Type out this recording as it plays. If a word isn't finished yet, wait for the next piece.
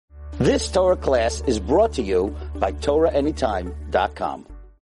This Torah class is brought to you by TorahAnytime.com.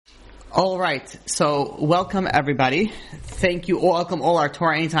 All right, so welcome everybody. Thank you. Welcome all our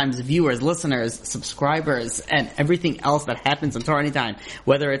Torah Anytime's viewers, listeners, subscribers, and everything else that happens on Torah Anytime.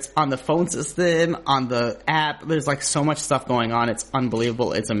 Whether it's on the phone system, on the app, there's like so much stuff going on. It's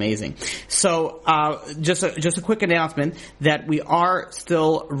unbelievable. It's amazing. So, just a quick announcement that we are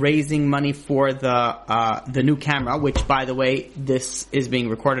still raising money for the new camera, which, by the way, this is being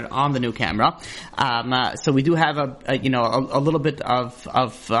recorded on the new camera. So we do have a little bit of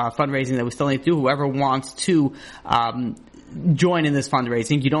fundraising that we still need to do. Whoever wants to join in this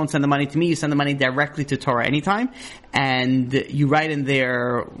fundraising, you don't send the money to me, you send the money directly to Torah Anytime, and you write in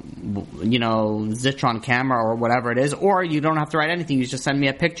there, Zitron camera or whatever it is, or you don't have to write anything, you just send me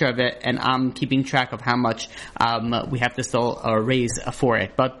a picture of it, and I'm keeping track of how much we have to still raise for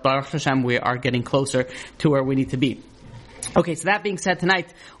it. But Baruch Hashem, we are getting closer to where we need to be. Okay, so that being said,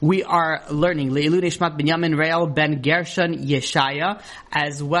 tonight we are learning Le'ilu Nishmat Binyamin Real ben Gershon Yeshaya,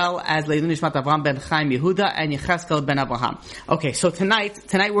 as well as Le'ilu Nishmat Avram ben Chaim Yehuda and Yecheskel ben Abraham. Okay, so tonight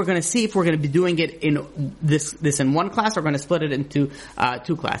we're going to see if we're going to be doing it in this in one class, or we're going to split it into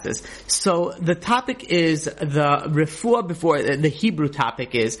two classes. So the topic is the refuah before, the Hebrew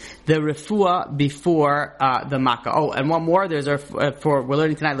topic is the refuah before the Makkah. Oh, and one more, we're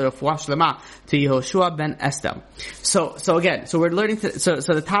learning tonight the refuah shlema to Yehoshua ben Esther. So we're learning. So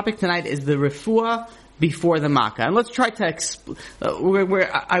the topic tonight is the refuah before the Makkah, and let's try to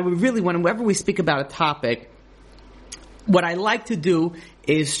I would really, whenever we speak about a topic, what I like to do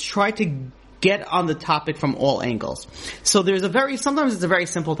is try to get on the topic from all angles. So sometimes it's a very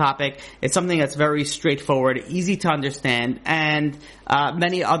simple topic. It's something that's very straightforward, easy to understand, and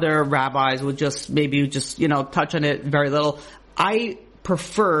many other rabbis would just touch on it very little. I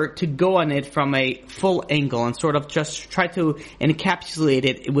prefer to go on it from a full angle and sort of just try to encapsulate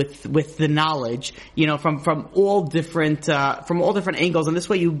it with the knowledge, from all different angles, and this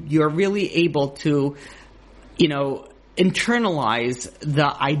way you're really able to, internalize the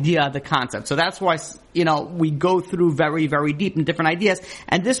idea, the concept. So that's why, we go through very, very deep in different ideas.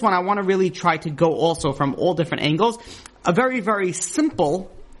 And this one, I want to really try to go also from all different angles. A very, very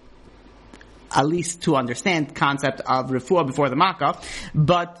simple, at least to understand, concept of refuah before the Makkah,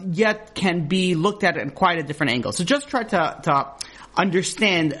 but yet can be looked at in quite a different angle. So just try to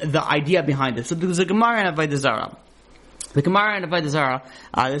understand the idea behind it. So there's a Gemara in Avodah Zarah. The Gemara in Avodah Zarah,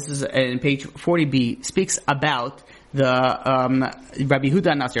 this is in page 40b, speaks about the Rabbi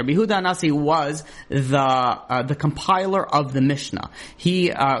Yehuda Nasi. Rabbi Yehuda Nasi was the compiler of the Mishnah. He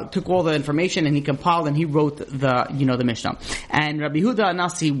took all the information and he compiled and he wrote the Mishnah. And Rabbi Yehuda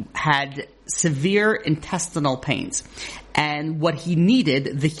Nasi had severe intestinal pains. And what he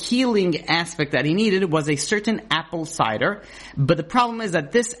needed, the healing aspect that he needed, was a certain apple cider. But the problem is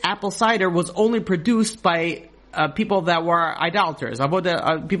that this apple cider was only produced by people that were idolaters,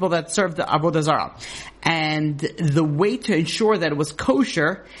 people that served the Avodah Zarah. And the way to ensure that it was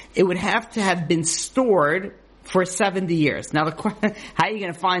kosher, it would have to have been stored for 70 years. Now, how are you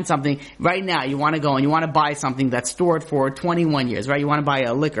going to find something right now? You want to go and you want to buy something that's stored for 21 years, right? You want to buy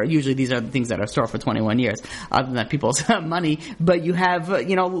a liquor. Usually these are the things that are stored for 21 years, other than people's money. But you have,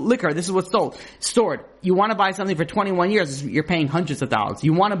 liquor. This is what's stored. You want to buy something for 21 years, you're paying hundreds of dollars.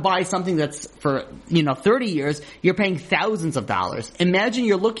 You want to buy something that's for, 30 years, you're paying thousands of dollars. Imagine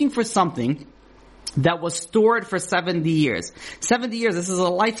you're looking for something that was stored for 70 years. 70 years, this is a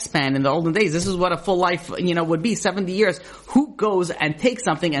lifespan in the olden days. This is what a full life, would be, 70 years. Who goes and takes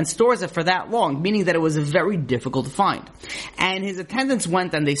something and stores it for that long? Meaning that it was very difficult to find. And his attendants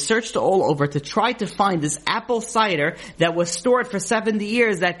went and they searched all over to try to find this apple cider that was stored for 70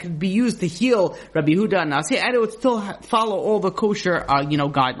 years that could be used to heal Rabbi Yehuda Nasi, and it would still follow all the kosher,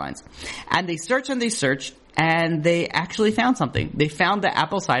 guidelines. And they searched and they searched, and they actually found something. They found the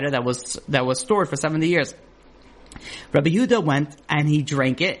apple cider that was stored for 70 years. Rabbi Yehuda went and he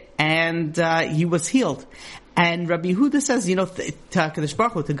drank it, and he was healed. And Rabbi Yehuda says, to HaKadosh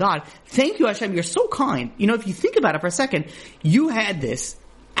Baruch Hu, to God, thank you, Hashem, you're so kind. If you think about it for a second, you had this,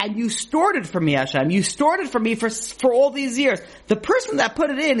 and you stored it for me, Hashem. You stored it for me for all these years. The person that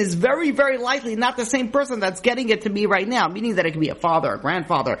put it in is very, very likely not the same person that's getting it to me right now, meaning that it could be a father, a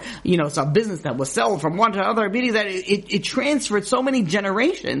grandfather, some business that was sold from one to another, meaning that it transferred so many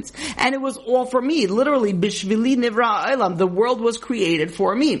generations, and it was all for me. Literally, Bishvili Nivra Olam, the world was created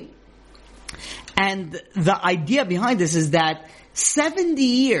for me. And the idea behind this is that 70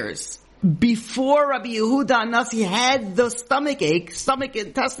 years before Rabbi Yehuda Nasi had the stomach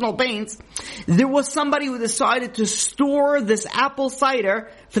intestinal pains, there was somebody who decided to store this apple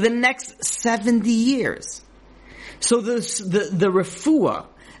cider for the next 70 years. So the refuah,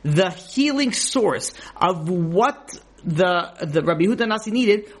 the healing source of what the Rabbi Yehuda Nasi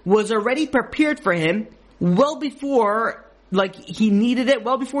needed was already prepared for him well before, like, he needed it,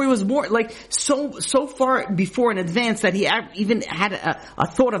 well before he was born, like, so far before in advance that he even had a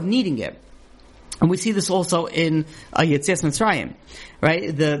thought of needing it. And we see this also in Yetzias Mitzrayim,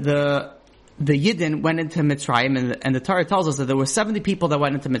 right? The Yidden went into Mitzrayim, and the Torah tells us that there were 70 people that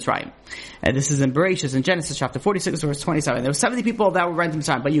went into Mitzrayim. And this is in Bereshis, in Genesis chapter 46, verse 27. There were 70 people that went into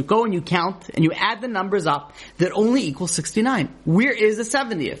Mitzrayim, but you go and you count, and you add the numbers up, that only equals 69. Where is the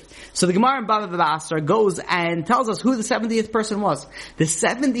 70th? So the Gemara in Bava Basra goes and tells us who the 70th person was. The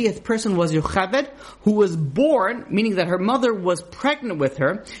 70th person was Yocheved, who was born, meaning that her mother was pregnant with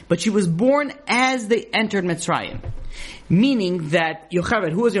her, but she was born as they entered Mitzrayim. Meaning that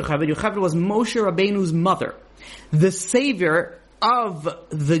Yocheved, who was Yocheved? Yocheved was Moshe Rabbeinu's mother. The savior of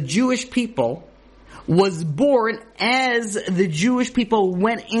the Jewish people was born as the Jewish people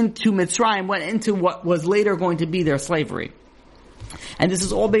went into Mitzrayim, went into what was later going to be their slavery. And this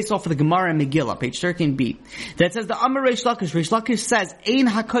is all based off of the Gemara in Megillah, page 13b. That says, the Amar Reish Lakish says, Ein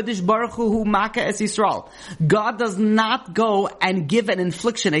HaKadosh Baruch Hu Maka Es Yisrael. God does not go and give an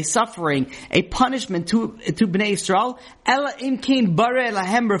infliction, a suffering, a punishment to Bnei Yisrael, Ela Im Kein Bare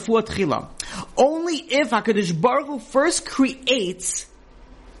Lahem Refuah Tchila. Only if HaKadosh Baruch Hu first creates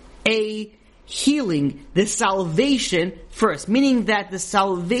a healing, the salvation first. Meaning that the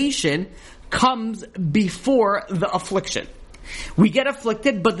salvation comes before the affliction. We get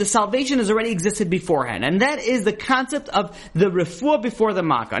afflicted, but the salvation has already existed beforehand. And that is the concept of the refuah before the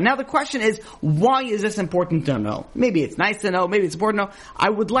makkah. Now the question is, why is this important to know? Maybe it's nice to know, maybe it's important to know. I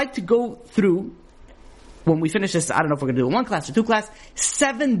would like to go through, when we finish this, I don't know if we're going to do one class or two class,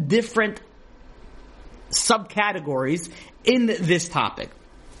 7 different subcategories in this topic.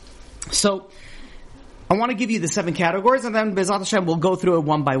 So, I want to give you the 7 categories, and then Be'ezrat Hashem we'll go through it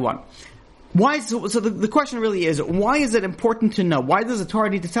one by one. So the question really is, why is it important to know? Why does the Torah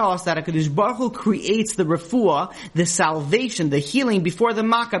need to tell us that HaKadosh Baruch Hu creates the refuah, the salvation, the healing before the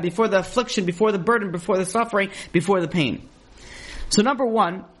makkah, before the affliction, before the burden, before the suffering, before the pain? So number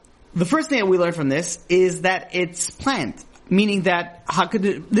 1, the first thing that we learn from this is that it's planned. Meaning that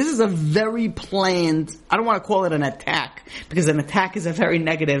this is a very planned, I don't want to call it an attack, because an attack is a very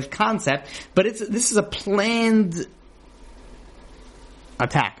negative concept, but this is a planned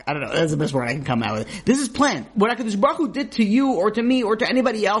attack. I don't know. That's the best word I can come out with. This is planned. What HaKadosh Baruch Hu did to you or to me or to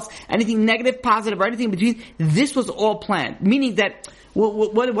anybody else, anything negative, positive, or anything in between, this was all planned. Meaning that,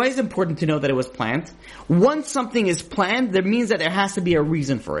 why is it important to know that it was planned? Once something is planned, that means that there has to be a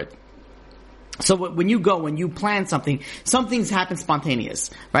reason for it. So when you plan something, some things happen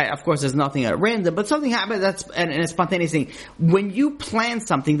spontaneous, right? Of course, there's nothing at random, but something happens that's a spontaneous thing. When you plan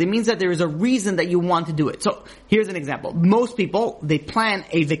something, that means that there is a reason that you want to do it. So here's an example. Most people, they plan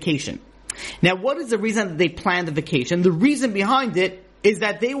a vacation. Now, what is the reason that they plan the vacation? The reason behind it is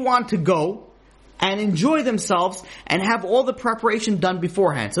that they want to go and enjoy themselves and have all the preparation done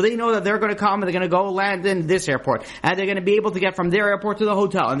beforehand. So they know that they're going to come and they're going to go land in this airport. And they're going to be able to get from their airport to the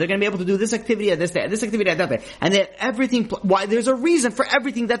hotel. And they're going to be able to do this activity at this day, this activity at that day. And then everything, why there's a reason for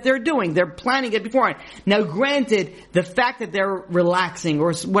everything that they're doing. They're planning it beforehand. Now granted, the fact that they're relaxing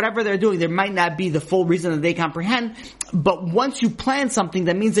or whatever they're doing, there might not be the full reason that they comprehend. But once you plan something,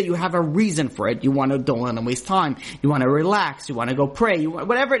 that means that you have a reason for it. You want to, don't want to waste time. You want to relax. You want to go pray.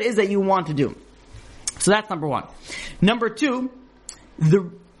 Whatever it is that you want to do. So that's number 1. Number 2, the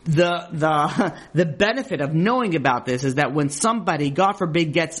benefit of knowing about this is that when somebody, God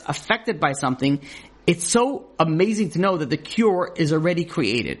forbid, gets affected by something, it's so amazing to know that the cure is already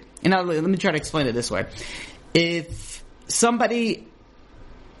created. And now, let me try to explain it this way. If somebody,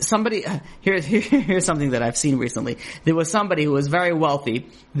 here's something that I've seen recently. There was somebody who was very wealthy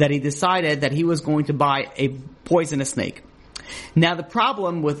that he decided that he was going to buy a poisonous snake. Now the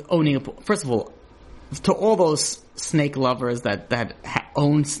problem with owning first of all, to all those snake lovers that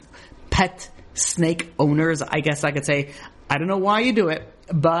own pet snake owners, I guess I could say, I don't know why you do it,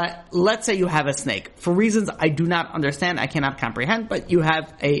 but let's say you have a snake. For reasons I do not understand, I cannot comprehend, but you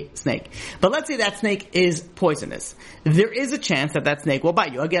have a snake. But let's say that snake is poisonous. There is a chance that that snake will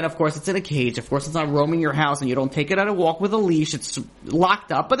bite you. Again, of course, it's in a cage. Of course, it's not roaming your house and you don't take it on a walk with a leash. It's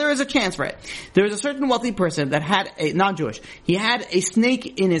locked up, but there is a chance for it. There is a certain wealthy person that had non-Jewish. He had a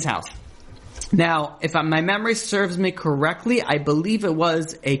snake in his house. Now, if my memory serves me correctly, I believe it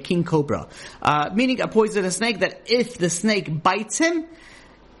was a king cobra. Meaning a poisonous snake that if the snake bites him,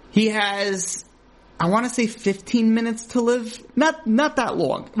 he has, I want to say 15 minutes to live. Not that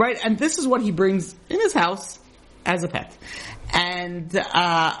long, right? And this is what he brings in his house as a pet. And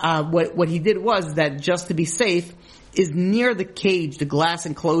what he did was that just to be safe, is near the cage, the glass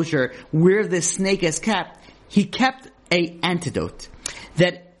enclosure where the snake is kept, he kept an antidote.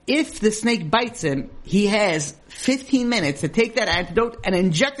 That if the snake bites him, he has 15 minutes to take that antidote and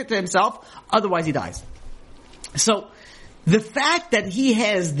inject it to himself, otherwise he dies. So, the fact that he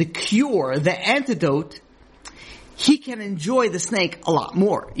has the cure, the antidote, he can enjoy the snake a lot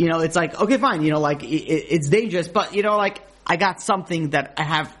more. It's like, okay, fine, it's dangerous, but I got something that I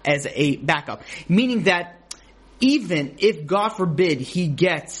have as a backup. Meaning that even if, God forbid, he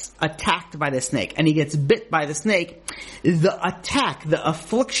gets attacked by the snake and he gets bit by the snake, the attack, the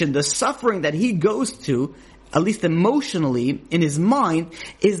affliction, the suffering that he goes to, at least emotionally, in his mind,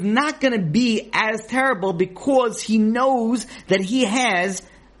 is not going to be as terrible because he knows that he has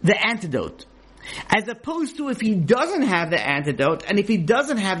the antidote. As opposed to if he doesn't have the antidote, and if he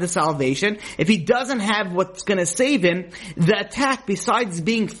doesn't have the salvation, if he doesn't have what's going to save him, the attack, besides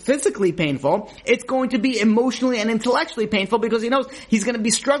being physically painful, it's going to be emotionally and intellectually painful because he knows he's going to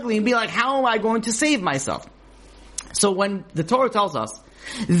be struggling and be like, how am I going to save myself? So when the Torah tells us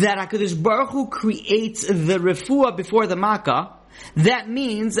that HaKadosh Baruch Hu creates the refuah before the makkah, that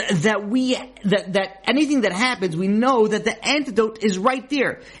means that that anything that happens, we know that the antidote is right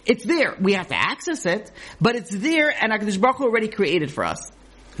there. It's there. We have to access it, but it's there, and HaKadosh Baruch Hu already created for us.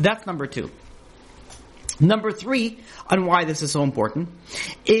 That's number 2. Number 3, on why this is so important,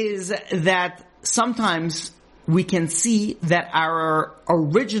 is that sometimes we can see that our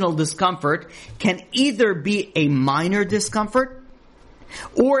original discomfort can either be a minor discomfort,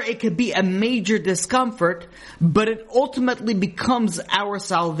 or it could be a major discomfort, but it ultimately becomes our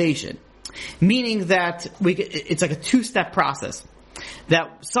salvation. Meaning that it's like a 2-step process.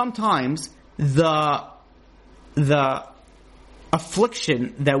 That sometimes the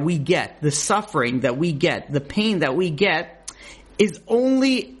affliction that we get, the suffering that we get, the pain that we get, is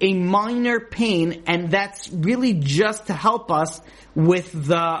only a minor pain, and that's really just to help us with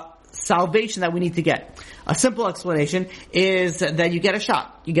the salvation that we need to get. A simple explanation is that you get a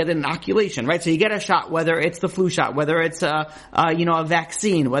shot. You get an inoculation, right? So you get a shot, whether it's the flu shot, whether it's a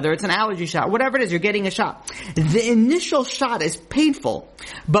vaccine, whether it's an allergy shot, whatever it is, you're getting a shot. The initial shot is painful,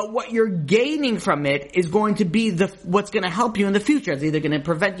 but what you're gaining from it is going to be what's going to help you in the future. It's either going to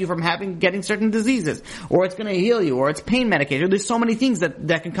prevent you from getting certain diseases, or it's going to heal you, or it's pain medication. There's so many things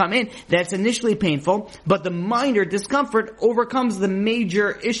that can come in that's initially painful, but the minor discomfort overcomes the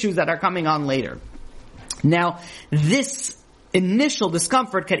major issues that are coming on later. Now, this initial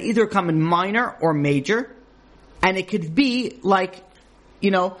discomfort can either come in minor or major, and it could be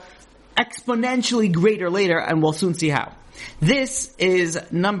exponentially greater later, and we'll soon see how. This is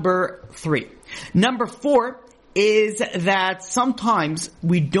number 3. Number 4 is that sometimes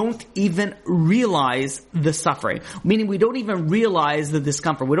we don't even realize the suffering. Meaning we don't even realize the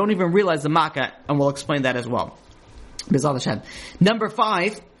discomfort. We don't even realize the makkah, and we'll explain that as well. Number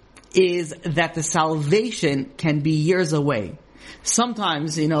 5 is that the salvation can be years away.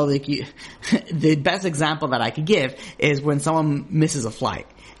 Sometimes, the best example that I could give is when someone misses a flight.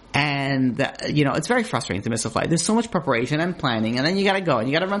 And, it's very frustrating to miss a flight. There's so much preparation and planning, and then you gotta go, and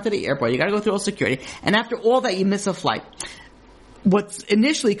you gotta run to the airport, you gotta go through all security, and after all that you miss a flight. What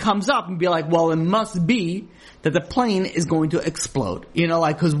initially comes up and be like, well, it must be that the plane is going to explode.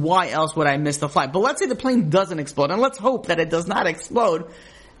 Cause why else would I miss the flight? But let's say the plane doesn't explode, and let's hope that it does not explode.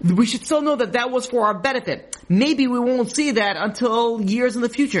 We should still know that was for our benefit. Maybe we won't see that until years in the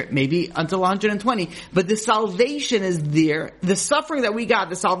future. Maybe until 120. But the salvation is there. The suffering that we got,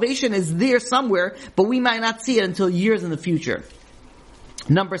 the salvation is there somewhere, but we might not see it until years in the future.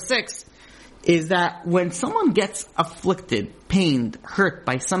 Number 6 is that when someone gets afflicted, pained, hurt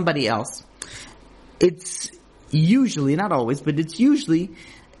by somebody else, it's usually, not always, but it's usually,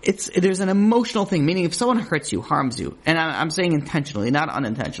 there's an emotional thing, meaning if someone hurts you, harms you, and I'm saying intentionally, not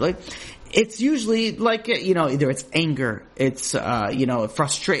unintentionally, it's usually like, either it's anger, it's,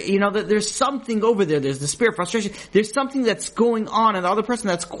 frustration, there's something over there, there's the spirit of frustration, there's something that's going on in the other person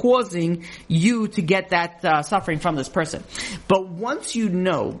that's causing you to get that suffering from this person. But once you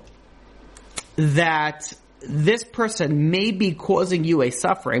know that this person may be causing you a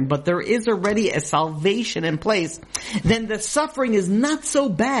suffering, but there is already a salvation in place, then the suffering is not so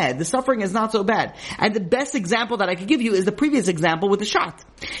bad. The suffering is not so bad. And the best example that I could give you is the previous example with the shot.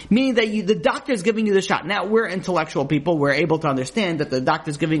 Meaning that the doctor is giving you the shot. Now, we're intellectual people. We're able to understand that the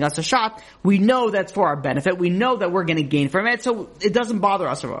doctor is giving us a shot. We know that's for our benefit. We know that we're going to gain from it, so it doesn't bother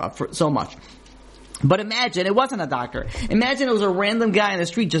us so much. But imagine it wasn't a doctor. Imagine it was a random guy in the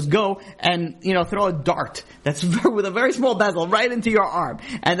street just go and, throw a dart that's with a very small bezel right into your arm.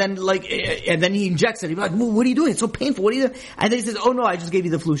 And then he injects it. You're like, what are you doing? It's so painful. What are you doing? And then he says, oh no, I just gave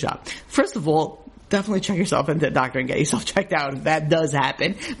you the flu shot. First of all, definitely check yourself into a doctor and get yourself checked out if that does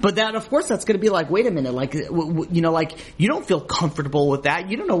happen. But that, of course, that's going to be like, wait a minute, like, like, you don't feel comfortable with that.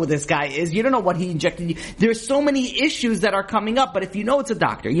 You don't know what this guy is. You don't know what he injected you. There's so many issues that are coming up, but if you know it's a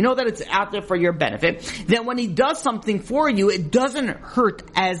doctor, you know that it's out there for your benefit, then when he does something for you, it doesn't hurt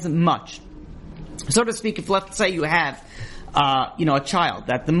as much. So to speak, if let's say you have a child,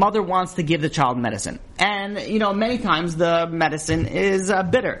 that the mother wants to give the child medicine. And, many times the medicine is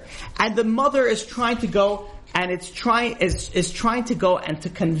bitter. And the mother is trying to go and is trying to go and to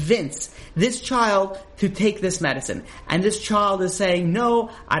convince this child to take this medicine. And this child is saying, no,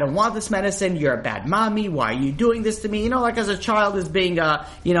 I don't want this medicine. You're a bad mommy. Why are you doing this to me? Like as a child is being a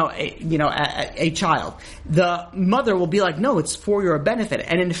child. The mother will be like, no, it's for your benefit.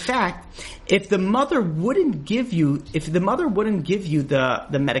 And in fact, if the mother wouldn't give you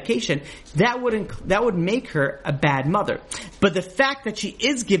the medication, that would make her a bad mother. But the fact that she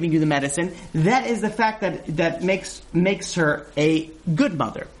is giving you the medicine, that is the fact that makes her a good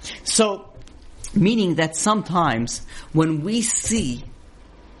mother. So, meaning that sometimes when we see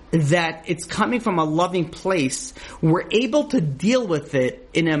that it's coming from a loving place, we're able to deal with it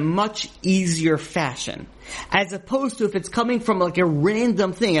in a much easier fashion. As opposed to if it's coming from like a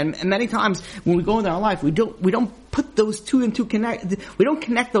random thing. And many times when we go into our life, we don't put those two and two we don't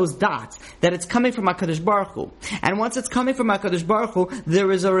connect those dots, that it's coming from HaKadosh Baruch Hu. And once it's coming from HaKadosh Baruch Hu,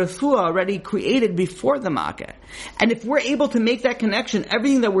 there is a refuah already created before the Makkah. And if we're able to make that connection,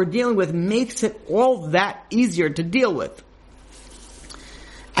 everything that we're dealing with makes it all that easier to deal with.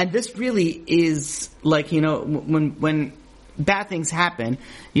 And this really is like, when bad things happen,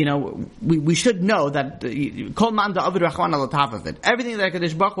 we should know that everything that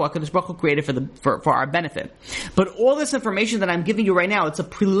HaKadosh Baruch Hu created for our benefit. But all this information that I'm giving you right now, it's a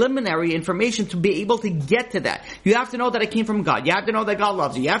preliminary information to be able to get to that. You have to know that it came from God. You have to know that God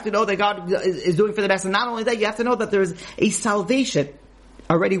loves you. You have to know that God is doing for the best. And not only that, you have to know that there is a salvation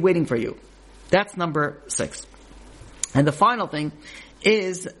already waiting for you. That's number 6. And the final thing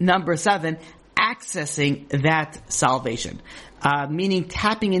is number 7, accessing that salvation. Meaning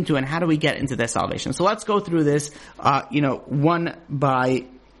tapping into, and how do we get into that salvation? So let's go through this, one by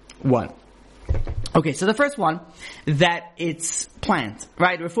one. Okay, so the first one, that it's planned,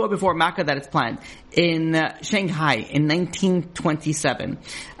 right? Before Makkah, that it's planned. In Shanghai, in 1927,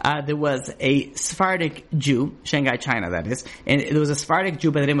 there was a Sephardic Jew, Shanghai, China, that is, and there was a Sephardic Jew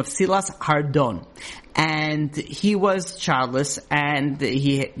by the name of Silas Hardon. And he was childless, and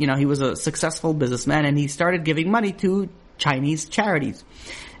he was a successful businessman, and he started giving money to Chinese charities.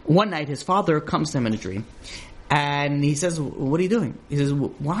 One night, his father comes to him in a dream, and he says, what are you doing? He says,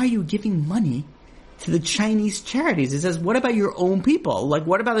 why are you giving money to the Chinese charities? He says, what about your own people? Like,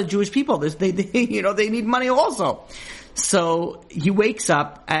 what about the Jewish people? They need money also. So he wakes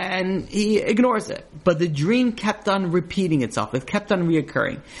up and he ignores it. But the dream kept on repeating itself. It kept on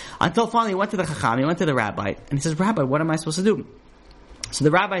reoccurring. Until finally he went to the Chacham, he went to the rabbi, and he says, Rabbi, what am I supposed to do? So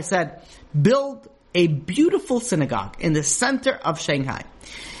the rabbi said, build a beautiful synagogue in the center of Shanghai.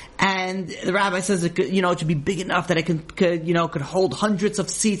 And the rabbi says, it should be big enough that it could hold hundreds of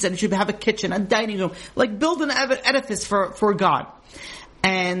seats, and it should have a kitchen, a dining room. Like, build an edifice for God.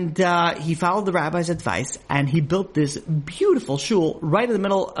 And he followed the rabbi's advice, and he built this beautiful shul right in the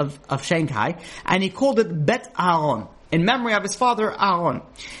middle of Shanghai, and he called it Bet Aaron, in memory of his father Aaron.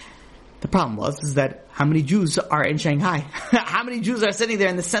 The problem is that how many Jews are in Shanghai? How many Jews are sitting there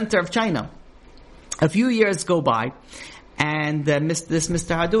in the center of China? A few years go by, and this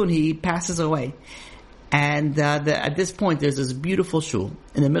Mr. Hardon, he passes away. And at this point, there's this beautiful shul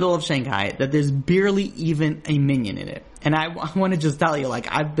in the middle of Shanghai that there's barely even a minyan in it. And I want to just tell you, like,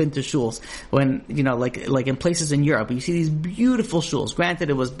 I've been to shuls when, like in places in Europe, you see these beautiful shuls. Granted,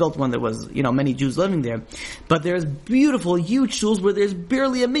 it was built when there was, many Jews living there. But there's beautiful, huge shuls where there's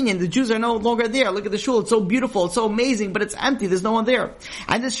barely a minyan. The Jews are no longer there. Look at the shul. It's so beautiful. It's so amazing, but it's empty. There's no one there.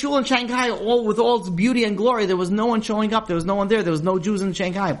 And this shul in Shanghai, with all its beauty and glory, there was no one showing up. There was no one there. There was no Jews in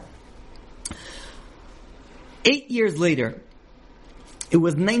Shanghai. 8 years later, it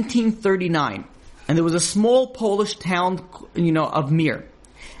was 1939. And there was a small Polish town, of Mir.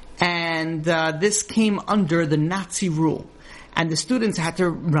 And this came under the Nazi rule. And the students had to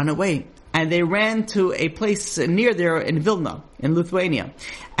run away. And they ran to a place near there in Vilna. in Lithuania.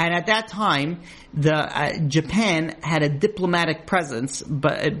 And at that time, Japan had a diplomatic presence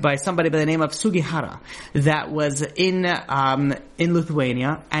by somebody by the name of Sugihara that was in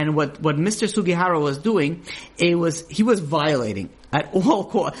Lithuania. And what Mr. Sugihara was doing, he was violating at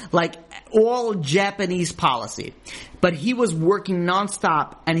all Japanese policy. But he was working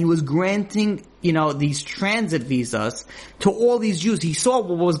nonstop, and he was granting, these transit visas to all these Jews. He saw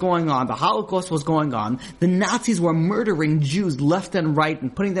what was going on. The Holocaust was going on. The Nazis were murdering Jews left and right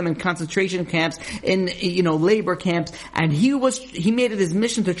and putting them in concentration camps, in, labor camps. And he made it his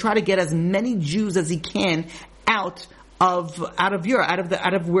mission to try to get as many Jews as he can out of Europe,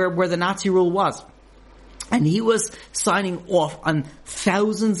 out of where the Nazi rule was. And he was signing off on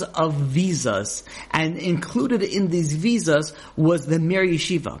thousands of visas, and included in these visas was the Mir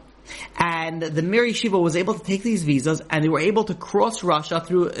Yeshiva. And the Mir Yeshiva was able to take these visas, and they were able to cross Russia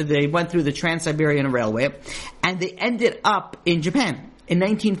they went through the Trans-Siberian Railway, and they ended up in Japan in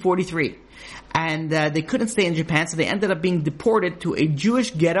 1943. And they couldn't stay in Japan, so they ended up being deported to a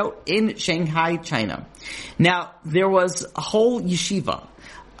Jewish ghetto in Shanghai, China. Now, there was a whole yeshiva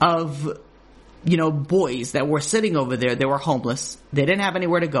of boys that were sitting over there. They were homeless. They didn't have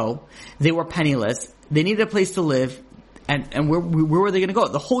anywhere to go. They were penniless. They needed a place to live. And where were they going to go?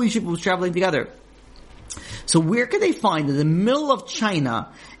 The whole yeshiva was traveling together. So where could they find, in the middle of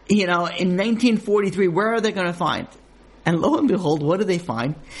China, in 1943, where are they going to find? And lo and behold, what do they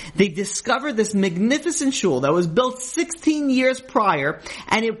find? They discovered this magnificent shul that was built 16 years prior,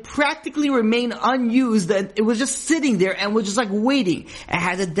 and it practically remained unused. It was just sitting there and was just like waiting. It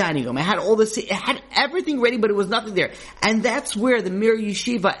had a dining room. It had all this. It had everything ready, but it was nothing there. And that's where the Mir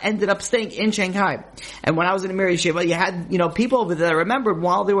Yeshiva ended up staying, in Shanghai. And when I was in the Mir Yeshiva, you had, people over there that remembered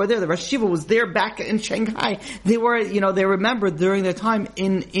while they were there. The Rosh Yeshiva was there back in Shanghai. They were, they remembered during their time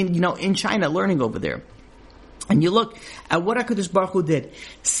in China learning over there. And you look at what HaKadosh Baruch Hu did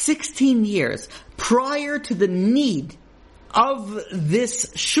 16 years prior to the need of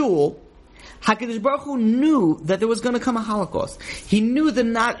this shul. HaKadosh Baruch Hu knew that there was going to come a Holocaust. He knew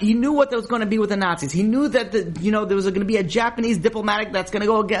what there was going to be with the Nazis. He knew that there was going to be a Japanese diplomatic that's going to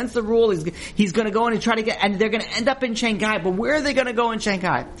go against the rule. He's going to go in and try to and they're going to end up in Shanghai. But where are they going to go in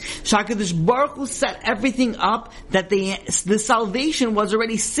Shanghai? So HaKadosh Baruch Hu set everything up that the salvation was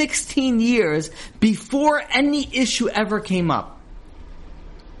already 16 years before any issue ever came up.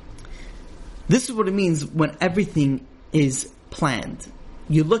 This is what it means when everything is planned.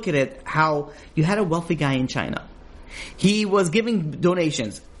 You look at it, how you had a wealthy guy in China. He was giving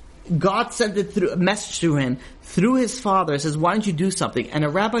donations. God sent a message to him through his father. Says, why don't you do something? And a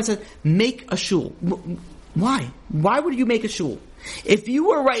rabbi said, make a shul. Why? Why would you make a shul? If you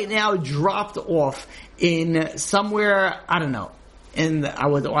were right now dropped off in somewhere, I don't know, I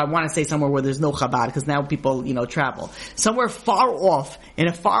want to say somewhere where there's no Chabad, because now people, travel. Somewhere far off, in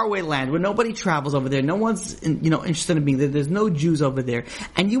a faraway land where nobody travels over there, no one's, interested in being there, there's no Jews over there,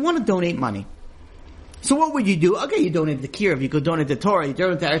 and you want to donate money. So what would you do? Okay, you donate to Kiev, you could donate to Torah, you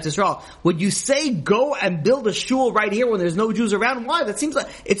donate to Eretz Yisrael. Would you say go and build a shul right here when there's no Jews around? Why? That seems like,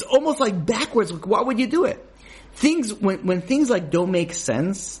 it's almost like backwards. Why would you do it? When things like don't make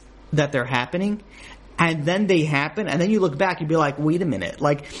sense that they're happening, and then they happen, and then you look back, you'd be like, wait a minute.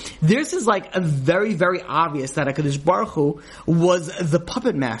 Like, this is like a very, very obvious that HaKadosh Baruch Hu was the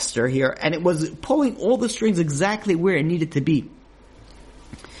puppet master here, and it was pulling all the strings exactly where it needed to be.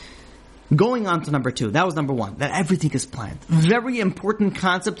 Going on to number 2. That was number 1. That everything is planned. Very important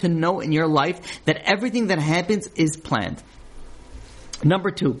concept to know in your life, that everything that happens is planned. Number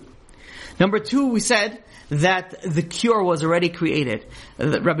 2, we said that the cure was already created.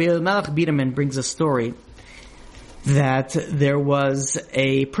 Rabbi Elimelech Biderman brings a story that there was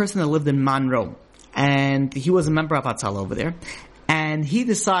a person that lived in Monroe, and he was a member of Hatzalah over there, and he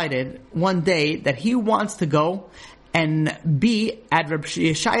decided one day that he wants to go and be at Rabbi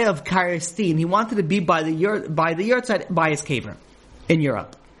Yeshaya of Karestin. He wanted to be by the yurtzeit by his caver in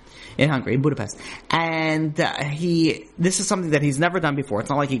Europe. In Hungary, in Budapest. And this is something that he's never done before. It's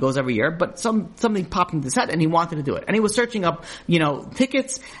not like he goes every year, but something popped into his head and he wanted to do it. And he was searching up,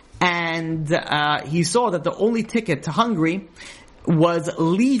 tickets, and he saw that the only ticket to Hungary was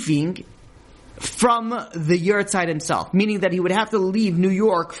leaving from the yurtzeit himself, meaning that he would have to leave New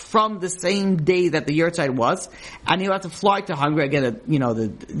York from the same day that the yurtzeit was, and he would have to fly to Hungary again.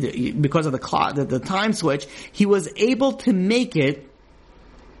 Because of the time switch, he was able to make it,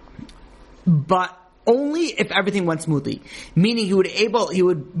 but only if everything went smoothly. Meaning he would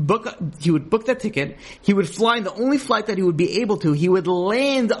book that ticket, he would fly in the only flight that he would be able to, he would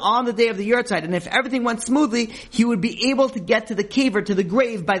land on the day of the yurtzeit, and if everything went smoothly, he would be able to get to the caver, to the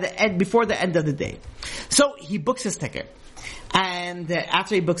grave, before the end of the day. So he books his ticket. And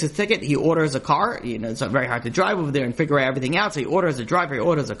after he books his ticket, he orders a car. It's very hard to drive over there and figure out everything out. So he orders a driver, he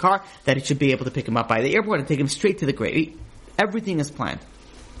orders a car that he should be able to pick him up by the airport and take him straight to the grave. Everything is planned.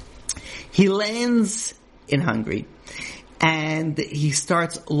 He lands in Hungary. And he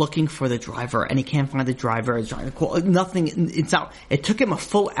starts looking for the driver, and he can't find the driver. He's trying to call. Nothing. It's out. It took him a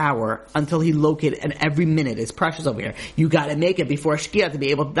full hour until he located, and every minute is precious over here. You gotta make it before Shkia to be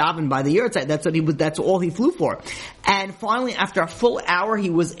able to daven by the yurtzeit. That's all he flew for. And finally, after a full hour,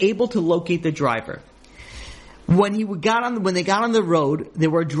 he was able to locate the driver. When they got on the road, they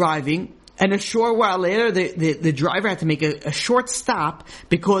were driving. And a short while later, the driver had to make a short stop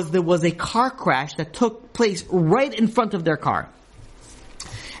because there was a car crash that took place right in front of their car.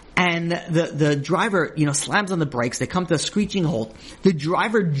 And the driver, slams on the brakes. They come to a screeching halt. The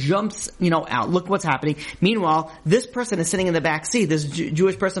driver jumps, out. Look what's happening. Meanwhile, this person is sitting in the back seat. This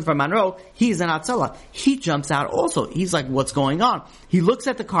Jewish person from Monroe, he's an Hatzalah. He jumps out also. He's like, what's going on? He looks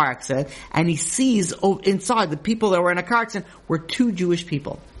at the car accident and he sees inside the people that were in a car accident were two Jewish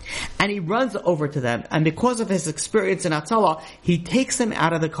people. And he runs over to them, and because of his experience in Hatzalah, he takes them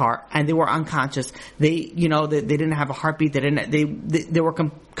out of the car, and they were unconscious. They didn't have a heartbeat. They were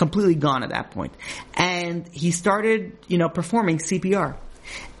completely gone at that point. And he started, performing CPR.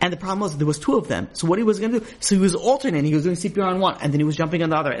 And the problem was there was two of them. So what he was going to do, so he was alternating. He was doing CPR on one, and then he was jumping on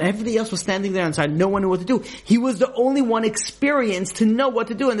the other. And everybody else was standing there inside. No one knew what to do. He was the only one experienced to know what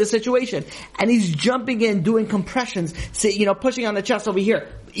to do in this situation. And he's jumping in, doing compressions, pushing on the chest over here,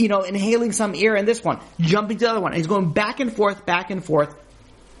 inhaling some air in this one, jumping to the other one. And he's going back and forth.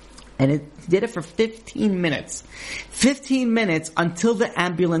 And it did it for 15 minutes. 15 minutes until the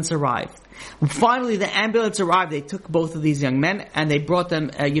ambulance arrived. Finally, the ambulance arrived. They took both of these young men and they brought them,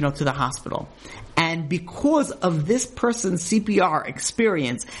 to the hospital. And because of this person's CPR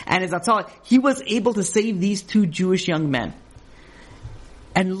experience and his Hatzalah, he was able to save these two Jewish young men.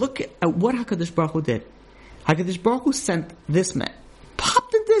 And look at what HaKadosh Baruch Hu did. HaKadosh Baruch Hu sent this man,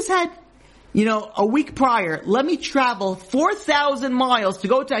 popped into his head. A week prior, let me travel 4,000 miles to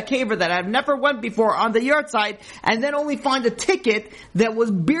go to a caver that I've never went before on the yurtzeit, and then only find a ticket that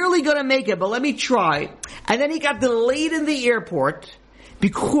was barely gonna make it, but let me try. And then he got delayed in the airport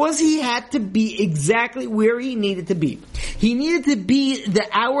because he had to be exactly where he needed to be. He needed to be the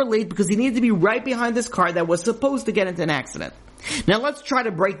hour late because he needed to be right behind this car that was supposed to get into an accident. Now let's try to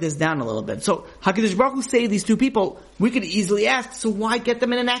break this down a little bit. So HaKadosh Baruch Hu saved these two people. We could easily ask, so why get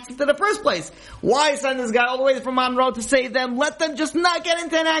them in an accident in the first place? Why send this guy all the way from Monroe to save them? Let them just not get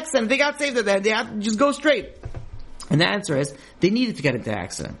into an accident. They got saved, they have to just go straight. And the answer is, they needed to get into an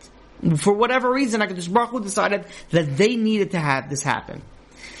accident. For whatever reason, HaKadosh Baruch Hu decided that they needed to have this happen.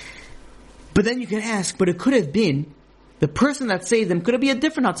 But then you can ask, but it could have been the person that saved them. Could it be a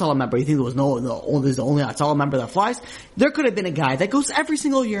different Hatzalah member? You think there was there's the only Hatzalah member that flies? There could have been a guy that goes every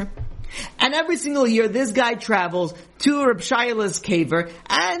single year. And every single year, this guy travels to Reb Shaila's caver,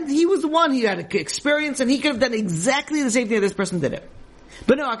 and he was the one, he had experience, and he could have done exactly the same thing that this person did it.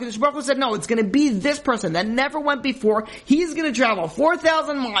 But no, HaKadosh Baruch Hu said, no, it's going to be this person that never went before. He's going to travel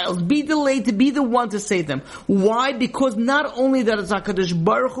 4,000 miles, be delayed to be the one to save them. Why? Because not only that HaKadosh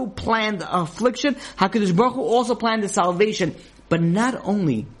Baruch Hu planned the affliction, HaKadosh Baruch Hu also planned the salvation. But not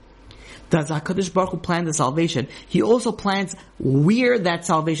only does HaKadosh Baruch Hu plan the salvation, He also plans where that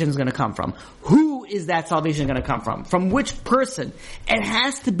salvation is going to come from. Who is that salvation going to come from? From which person? It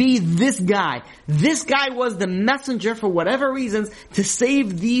has to be this guy. This guy was the messenger, for whatever reasons, to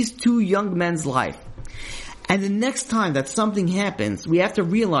save these two young men's life. And the next time that something happens, we have to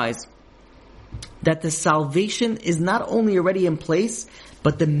realize that the salvation is not only already in place,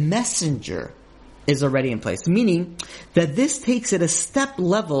 but the messenger is already in place. Meaning that this takes it a step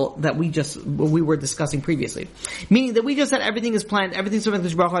level that we were discussing previously. Meaning that we just said everything is planned, everything's something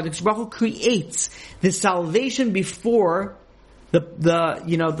that HaKadosh Baruch Hu creates the salvation before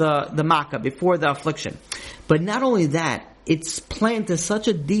the makkah, before the affliction. But not only that, it's planned to such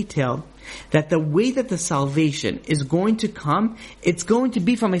a detail that the way that the salvation is going to come, it's going to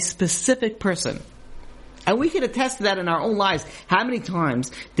be from a specific person. And we can attest to that in our own lives. How many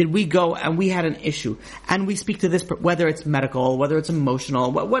times did we go and we had an issue and we speak to this, whether it's medical, whether it's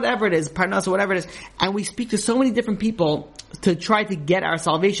emotional, whatever it is, parnas, whatever it is, and we speak to so many different people to try to get our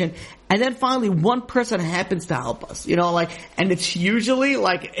salvation, and then finally one person happens to help us, and it's usually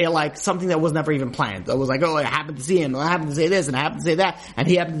like something that was never even planned. It was like, I happened to see him, I happened to say this, and I happened to say that, and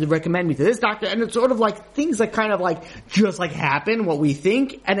he happened to recommend me to this doctor, and it's sort of like things that kind of just happen, what we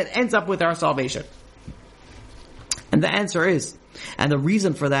think, and it ends up with our salvation. And the answer is, and the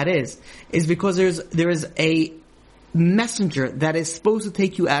reason for that is because there is a messenger that is supposed to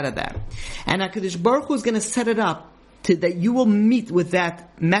take you out of that. And HaKadosh Baruch Hu is going to set it up that you will meet with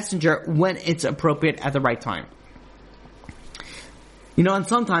that messenger when it's appropriate at the right time. And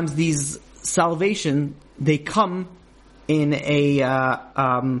sometimes these salvation, they come in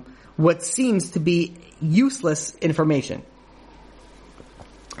a what seems to be useless information.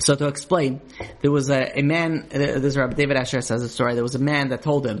 So to explain, there was a man, this Rabbi David Asher says a story, there was a man that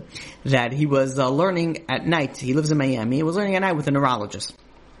told him that he was learning at night. He lives in Miami. He was learning at night with a neurologist.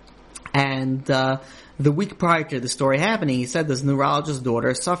 And the week prior to the story happening, he said this neurologist's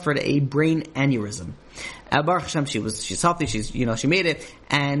daughter suffered a brain aneurysm. Baruch Hashem, she's healthy, she made it.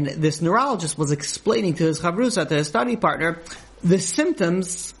 And this neurologist was explaining to his chavrusa, to his study partner, the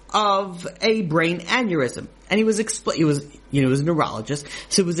symptoms of a brain aneurysm. And he was he was a neurologist,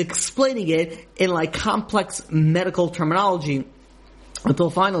 so he was explaining it in like complex medical terminology until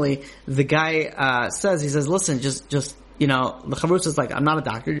finally the guy says, listen, just the chavrusa is like, I'm not a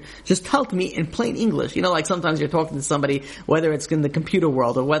doctor, just tell it to me in plain English. Like sometimes you're talking to somebody, whether it's in the computer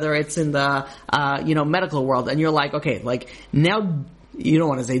world or whether it's in the, medical world, and you're like, okay, like now, you don't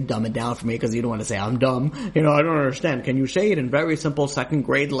want to say dumb it down for me because you don't want to say I'm dumb. I don't understand. Can you say it in very simple second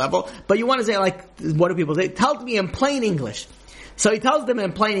grade level? But you want to say like, what do people say? Tell it to me in plain English. So he tells them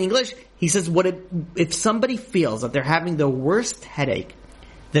in plain English, he says, if somebody feels that they're having the worst headache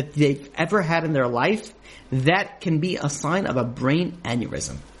that they've ever had in their life, that can be a sign of a brain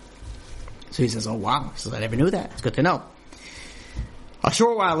aneurysm. So he says, oh wow, so I never knew that. It's good to know. A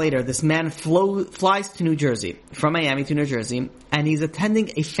short while later, this man flies to New Jersey, from Miami to New Jersey, and he's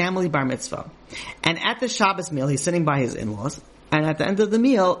attending a family bar mitzvah. And at the Shabbos meal, he's sitting by his in-laws, and at the end of the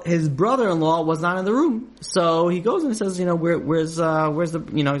meal, his brother-in-law was not in the room. So he goes and says, where's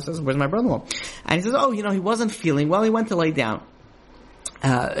my brother-in-law? And he says, he wasn't feeling well, he went to lay down.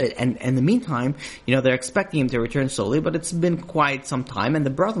 And in the meantime, they're expecting him to return slowly, but it's been quite some time, and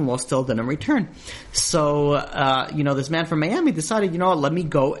the brother-in-law still didn't return. So, this man from Miami decided, let me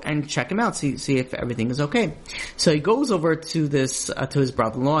go and check him out, see if everything is okay. So he goes over to to his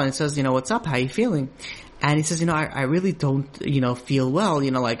brother-in-law and says, what's up? How are you feeling? And he says, I really don't, feel well, I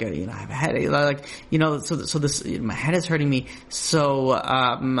have a headache, so this, my head is hurting me. So,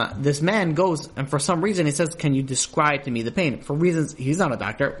 this man goes, and for some reason he says, can you describe to me the pain? For reasons, he's not a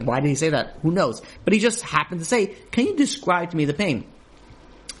doctor. Why did he say that? Who knows? But he just happened to say, can you describe to me the pain?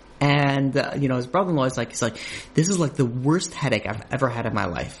 And, his brother-in-law is he's like, this is like the worst headache I've ever had in my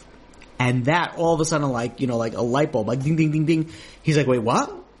life. And that all of a sudden, like a light bulb, like ding, ding, ding, ding. He's like, wait,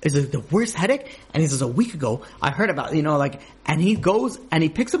 what? Is it the worst headache? And he says, a week ago, I heard about, and he goes and he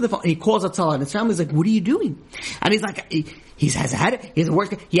picks up the phone and he calls Hatzalah, and his family's like, what are you doing? And he's like, he has a headache, he's the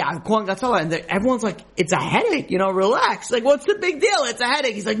worst, yeah, I'm calling Hatzalah, and everyone's like, it's a headache, relax. Like, what's the big deal? It's a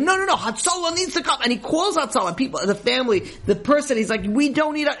headache. He's like, no, Hatzalah needs to come. And he calls Hatzalah, people, the family, the person, he's like, we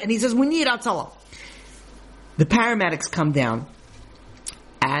don't need, and he says, we need Hatzalah. The paramedics come down.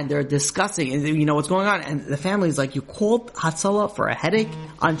 And they're discussing, what's going on. And the family's like, you called Hatzalah for a headache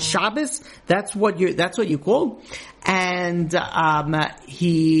on Shabbos? That's what you called? And,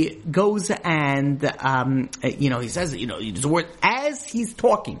 he goes and, he says, use the word, as he's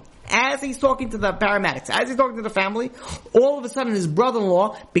talking to the paramedics, as he's talking to the family, all of a sudden his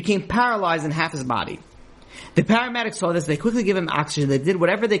brother-in-law became paralyzed in half his body. The paramedics saw this, they quickly gave him oxygen, they did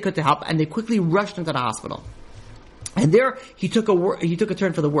whatever they could to help, and they quickly rushed into the hospital. And there, he took a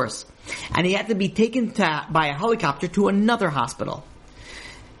turn for the worse. And he had to be taken by a helicopter to another hospital.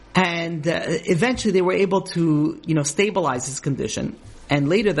 And eventually they were able to, stabilize his condition. And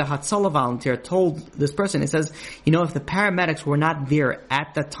later the Hatzalah volunteer told this person, he says, if the paramedics were not there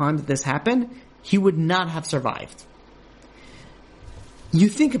at the time that this happened, he would not have survived. You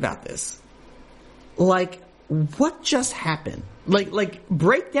think about this. Like, what just happened? Like,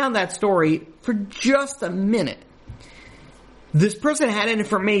 break down that story for just a minute. This person had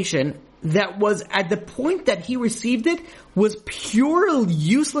information that was, at the point that he received it, was pure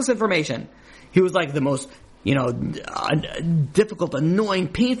useless information. He was like the most, difficult, annoying,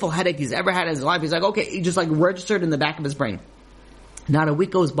 painful headache he's ever had in his life. He's like, okay, he just registered in the back of his brain. Not a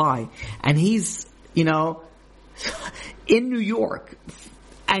week goes by, and he's, in New York,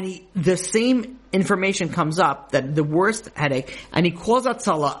 and the same information comes up, that the worst headache, and he calls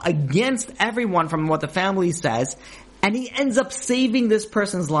Hatzalah against everyone from what the family says, and he ends up saving this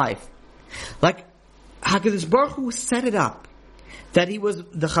person's life. Like, HaKadosh Baruch Hu set it up that he was,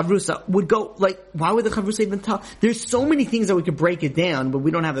 the Chavrusa would go, why would the Chavrusa even tell? There's so many things that we could break it down, but we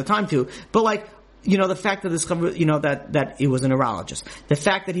don't have the time to. But the fact that this Chavrusa, that he was a neurologist. The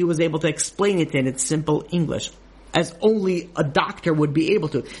fact that he was able to explain it in its simple English. as only a doctor would be able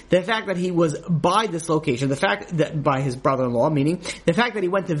to. The fact that he was by this location, the fact that by his brother-in-law, meaning the fact that he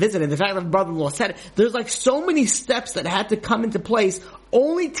went to visit him, the fact that his brother-in-law said it, there's like so many steps that had to come into place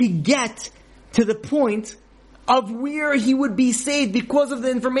only to get to the point of where he would be saved because of the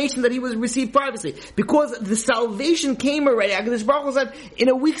information that he was received privacy. Because the salvation came already. HaKadosh Baruch Hu said, in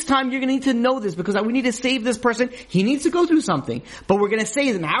a week's time you're going to need to know this because we need to save this person. He needs to go through something. But we're going to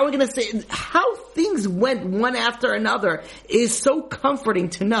save him. How are we going to save? How things went one after another is so comforting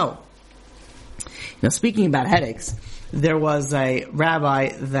to know. Now, speaking about headaches, there was a rabbi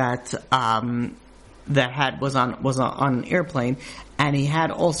that was on an airplane, and he had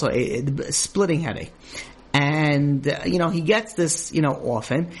also a splitting headache. And, he gets this,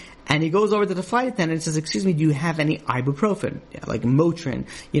 often, and he goes over to the flight attendant and says, excuse me, do you have any ibuprofen? Yeah, like Motrin,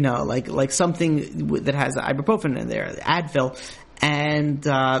 like something that has ibuprofen in there, Advil. And,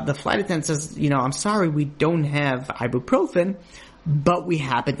 the flight attendant says, I'm sorry, we don't have ibuprofen, but we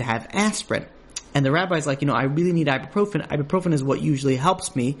happen to have aspirin. And the rabbi's like, I really need ibuprofen. Ibuprofen is what usually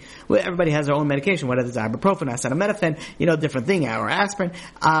helps me. Well, everybody has their own medication, whether it's ibuprofen, acetaminophen, different thing, or aspirin.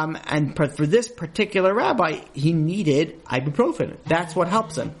 And for this particular rabbi, he needed ibuprofen. That's what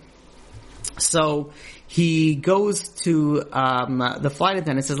helps him. So he goes to the flight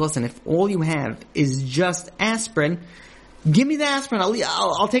attendant and says, listen, if all you have is just aspirin, give me the aspirin.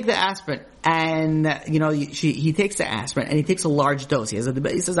 I'll take the aspirin. And, he takes the aspirin and he takes a large dose. He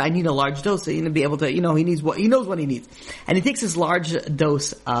says, I need a large dose to be able to, he knows what he needs. And he takes this large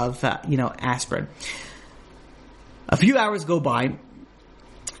dose of, aspirin. A few hours go by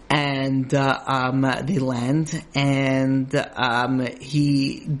and, they land and,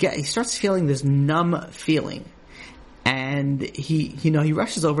 he starts feeling this numb feeling. And he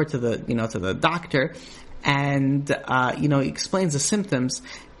rushes over to the doctor and, he explains the symptoms.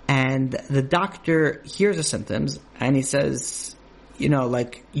 And the doctor hears the symptoms, and he says, you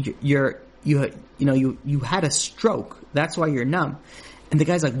had a stroke. That's why you're numb. And the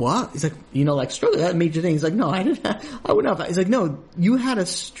guy's like, what? He's like, stroke, that major thing. He's like, no, I wouldn't have. He's like, no, you had a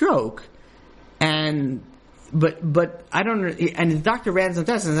stroke, but I don't. And the doctor ran some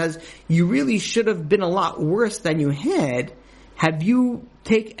tests and says, you really should have been a lot worse than you had. Have you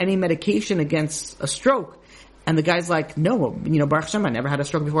take any medication against a stroke? And the guy's like, no, Baruch Hashem, I never had a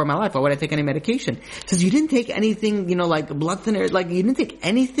stroke before in my life. Why would I take any medication? He says, you didn't take anything, like blood thinner, you didn't take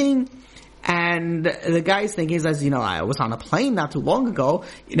anything? And the guy's thinking, he says, I was on a plane not too long ago,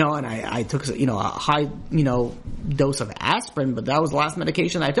 and I took, a high, dose of aspirin, but that was the last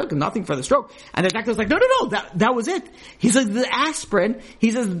medication I took, and nothing for the stroke. And the doctor's like, no, that was it. He says, the aspirin,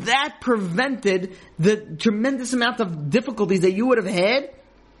 he says, that prevented the tremendous amount of difficulties that you would have had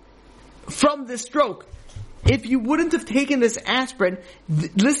from this stroke. If you wouldn't have taken this aspirin,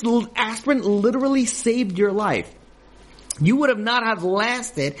 this aspirin literally saved your life. You would have not have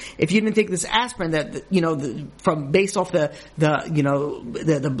lasted if you didn't take this aspirin that, from based off the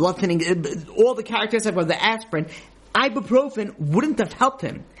blood thinning, all the characteristics of the aspirin. Ibuprofen wouldn't have helped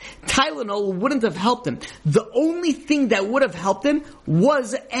him. Tylenol wouldn't have helped him. The only thing that would have helped him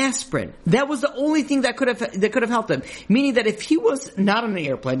was aspirin. That was the only thing that could have helped him. Meaning that if he was not on an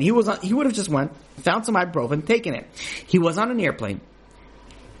airplane, he would have just found some ibuprofen, taken it. He was on an airplane.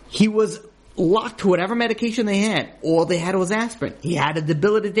 He was locked to whatever medication they had. All they had was aspirin. He had a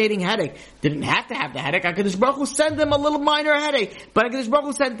debilitating headache. Didn't have to have the headache. HaKadosh Baruch Hu sent him a little minor headache. But HaKadosh Baruch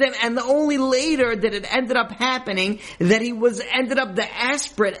Hu sent him, and only later that it ended up happening that the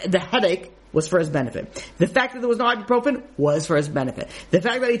aspirin, the headache, was for his benefit. The fact that there was no ibuprofen was for his benefit. The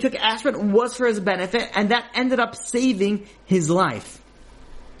fact that he took aspirin was for his benefit, and that ended up saving his life.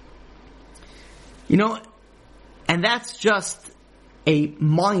 And that's just a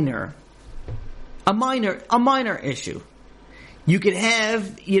minor issue. You could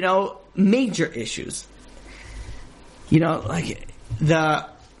have, major issues. It's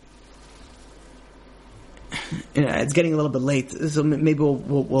getting a little bit late, so maybe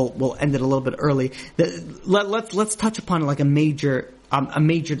we'll end it a little bit early. Let's touch upon like a major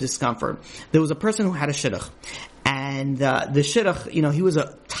discomfort. There was a person who had a shidduch. And the shidduch, he was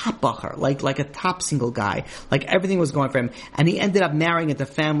a top bacher, like a top single guy. Like everything was going for him. And he ended up marrying into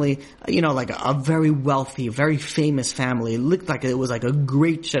family, like a very wealthy, very famous family. It looked like it was like a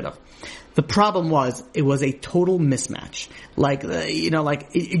great shidduch. The problem was, it was a total mismatch.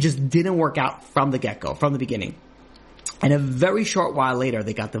 It just didn't work out from the get-go, from the beginning. And a very short while later,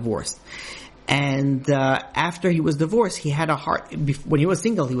 they got divorced. And after he was divorced, he had a heart. When he was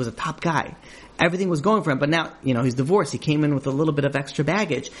single, he was a top guy. Everything was going for him. But now, he's divorced. He came in with a little bit of extra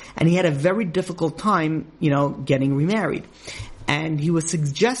baggage. And he had a very difficult time, getting remarried. And he was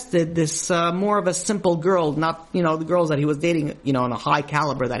suggested this more of a simple girl, not, the girls that he was dating, in a high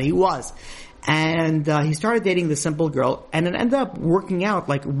caliber that he was. And he started dating the simple girl, and it ended up working out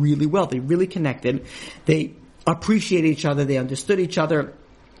like really well. They really connected. They appreciated each other. They understood each other.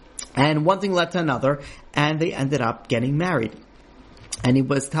 And one thing led to another, and they ended up getting married. And he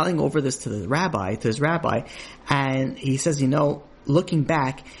was telling over this to his rabbi, and he says, looking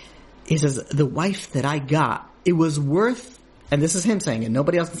back, he says, the wife that I got, it was worth, and this is him saying it,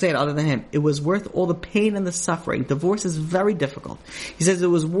 nobody else can say it other than him, it was worth all the pain and the suffering. Divorce is very difficult. He says it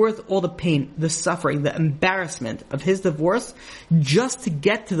was worth all the pain, the suffering, the embarrassment of his divorce just to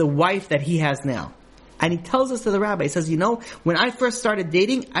get to the wife that he has now. And he tells us to the rabbi, he says, when I first started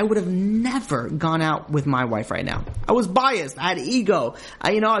dating, I would have never gone out with my wife right now. I was biased. I had ego.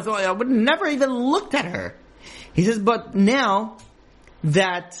 I thought I would have never even looked at her. He says, but now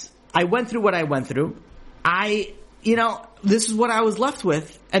that I went through what I went through, this is what I was left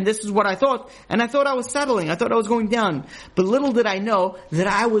with, and this is what I thought, and I thought I was settling. I thought I was going down. But little did I know that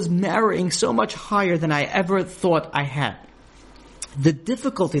I was marrying so much higher than I ever thought I had. The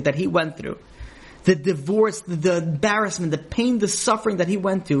difficulty that he went through, the divorce, the embarrassment, the pain, the suffering that he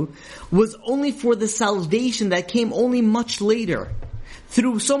went through was only for the salvation that came only much later.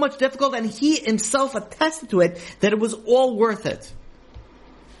 Through so much difficulty, and he himself attested to it, that it was all worth it.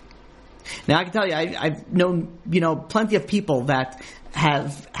 Now I can tell you, I've known, plenty of people that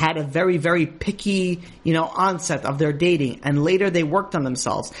have had a very, very picky, onset of their dating, and later they worked on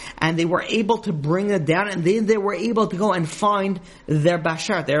themselves, and they were able to bring it down, and then they were able to go and find their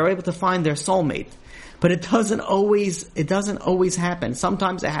bashar. They were able to find their soulmate. But it doesn't always happen.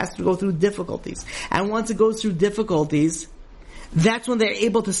 Sometimes it has to go through difficulties. And once it goes through difficulties, that's when they're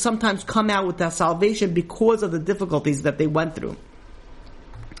able to sometimes come out with that salvation because of the difficulties that they went through.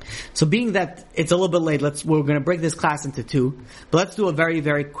 So being that it's a little bit late, we're going to break this class into two, but let's do a very,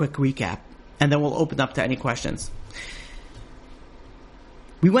 very quick recap, and then we'll open up to any questions.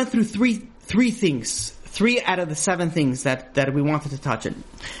 We went through three things, 3 out of the 7 things that we wanted to touch on.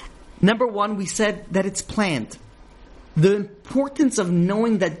 Number 1, we said that it's planned. The importance of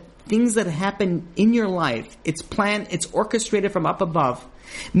knowing that things that happen in your life, it's planned, it's orchestrated from up above,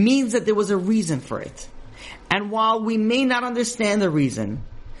 means that there was a reason for it. And while we may not understand the reason,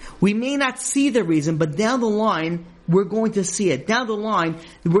 we may not see the reason, but down the line, we're going to see it. Down the line,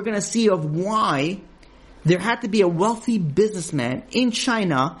 we're going to see of why there had to be a wealthy businessman in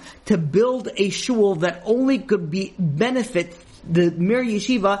China to build a shul that only could benefit the Mir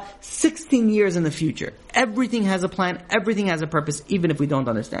Yeshiva 16 years in the future. Everything has a plan, everything has a purpose, even if we don't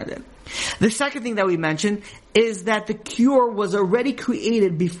understand it. The second thing that we mentioned is that the cure was already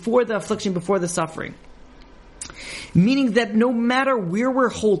created before the affliction, before the suffering. Meaning that no matter where we're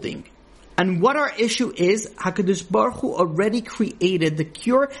holding and what our issue is, HaKadosh Baruch Hu already created the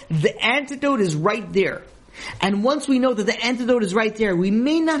cure. The antidote is right there. And once we know that the antidote is right there, we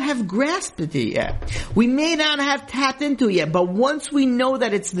may not have grasped it yet. We may not have tapped into it yet. But once we know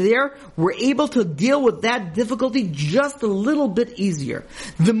that it's there, we're able to deal with that difficulty just a little bit easier.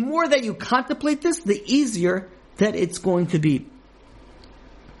 The more that you contemplate this, the easier that it's going to be.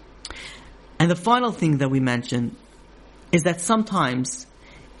 And the final thing that we mentioned is that sometimes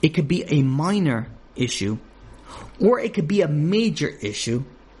it could be a minor issue or it could be a major issue,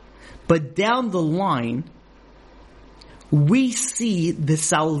 but down the line, we see the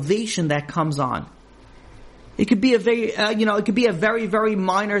salvation that comes on. It could be a very, very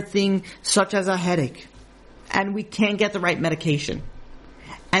minor thing such as a headache, and we can't get the right medication.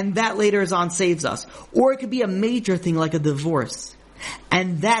 And that later on saves us. Or it could be a major thing like a divorce,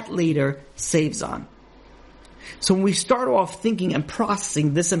 and that later saves on. So when we start off thinking and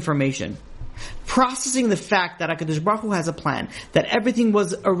processing this information, processing the fact that HaKadosh Baruch Hu has a plan, that everything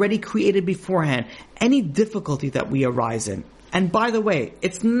was already created beforehand, any difficulty that we arise in. And by the way,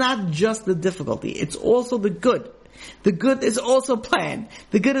 it's not just the difficulty, it's also the good. The good is also planned.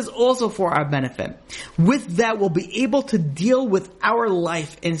 The good is also for our benefit. With that, we'll be able to deal with our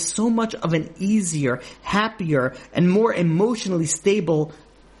life in so much of an easier, happier, and more emotionally stable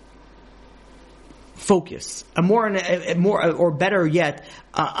focus, a more, or better yet,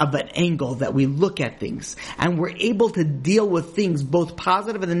 of an angle that we look at things, and we're able to deal with things, both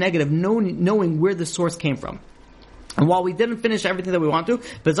positive and the negative, knowing where the source came from. And while we didn't finish everything that we want to,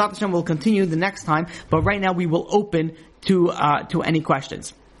 B'ezrat Hashem will continue the next time. But right now we will open to any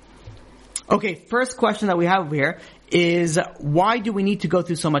questions. Okay, first question that we have over here is, why do we need to go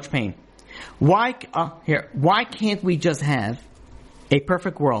through so much pain? Why can't we just have a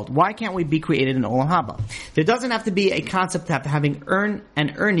perfect world? Why can't we be created in Olam Haba? There doesn't have to be a concept of having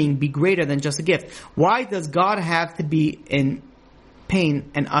earning be greater than just a gift. Why does God have to be in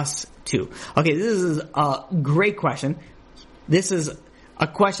pain and us too? Okay, this is a great question. This is a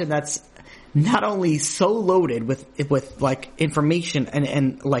question that's not only so loaded with like information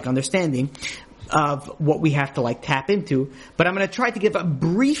and like understanding of what we have to like tap into, but I'm going to try to give a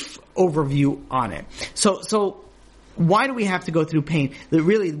brief overview on it. So why do we have to go through pain?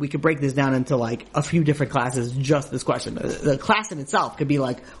 Really, we could break this down into like a few different classes, just this question. The class in itself could be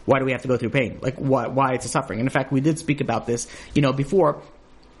like, why do we have to go through pain? Like, why it's a suffering? And in fact, we did speak about this, before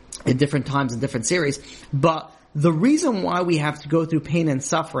in different times in different series. But the reason why we have to go through pain and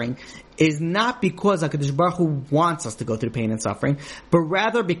suffering is not because HaKadosh Baruch Hu wants us to go through pain and suffering, but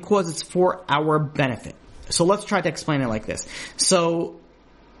rather because it's for our benefit. So let's try to explain it like this. So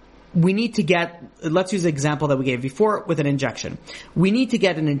we need to let's use the example that we gave before with an injection. We need to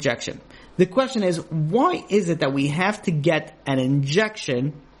get an injection. The question is, why is it that we have to get an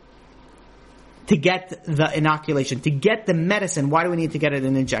injection to get the inoculation, to get the medicine? Why do we need to get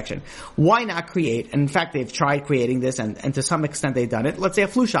an injection? Why not create, and in fact they've tried creating this and to some extent they've done it, let's say a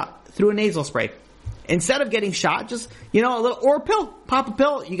flu shot through a nasal spray. Instead of getting shot, just, a little, or a pill, pop a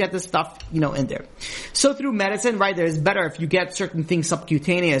pill, you get this stuff, in there. So through medicine, right, it's better if you get certain things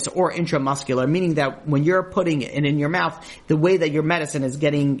subcutaneous or intramuscular, meaning that when you're putting it in your mouth, the way that your medicine is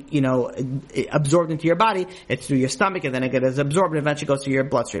getting, absorbed into your body, it's through your stomach and then it gets absorbed and eventually goes through your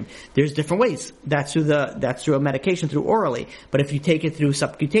bloodstream. There's different ways. That's through a medication, through orally. But if you take it through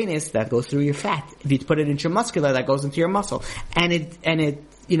subcutaneous, that goes through your fat. If you put it intramuscular, that goes into your muscle. And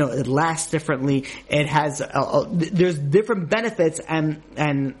it lasts differently. It has, there's different benefits and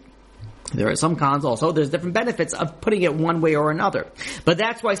there are some cons also. There's different benefits of putting it one way or another. But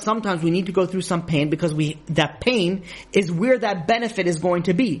that's why sometimes we need to go through some pain, because that pain is where that benefit is going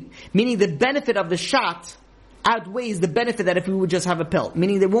to be. Meaning the benefit of the shot outweighs the benefit that if we would just have a pill,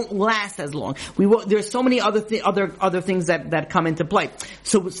 meaning they won't last as long. There's so many other things that come into play.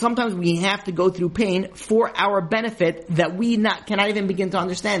 So sometimes we have to go through pain for our benefit that we cannot even begin to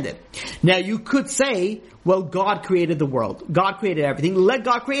understand it. Now you could say, well, God created the world. God created everything. Let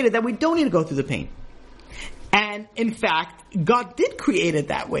God create it that we don't need to go through the pain. And in fact, God did create it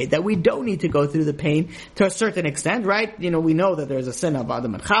that way, that we don't need to go through the pain to a certain extent, right? We know that there's a sin of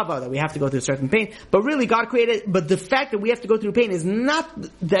Adam and Chava, that we have to go through certain pain, but really God created, but the fact that we have to go through pain is not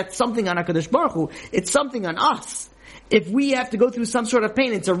that something on HaKadosh Baruch Hu, it's something on us. If we have to go through some sort of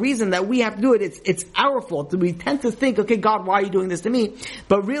pain, it's a reason that we have to do it. It's our fault. We tend to think, okay, God, why are you doing this to me?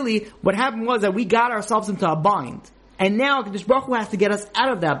 But really, what happened was that we got ourselves into a bind. And now HaKadosh Baruch Hu has to get us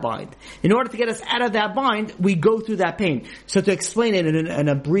out of that bind. In order to get us out of that bind, we go through that pain. So to explain it in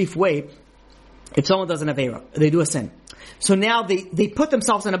a brief way, if someone does an Aveira, they do a sin. So now they put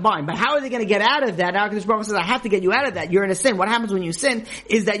themselves in a bind. But how are they going to get out of that? Now HaKadosh Baruch Hu says, I have to get you out of that. You're in a sin. What happens when you sin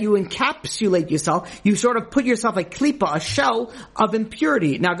is that you encapsulate yourself. You sort of put yourself a klipa, a shell of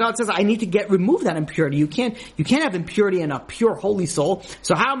impurity. Now God says, I need to remove that impurity. You can't have impurity in a pure holy soul.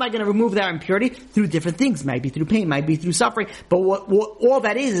 So how am I going to remove that impurity? Through different things. Might be through pain, might be through suffering. But what all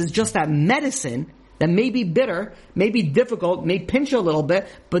that is just that medicine that may be bitter, may be difficult, may pinch a little bit,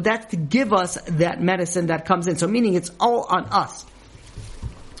 but that's to give us that medicine that comes in. So meaning it's all on us.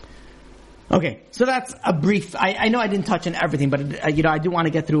 Okay, so that's a brief, I know I didn't touch on everything, but I do want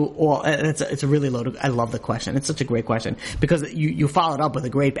to get through all, it's a really loaded, I love the question. It's such a great question, because you followed up with a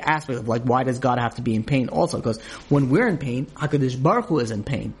great aspect of like, why does God have to be in pain also? Because when we're in pain, HaKadosh Baruch Hu is in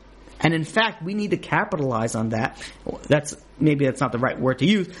pain. And in fact, we need to capitalize on that. Maybe that's not the right word to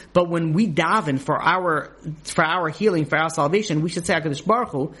use, but when we daven for our healing, for our salvation, we should say, HaKadosh Baruch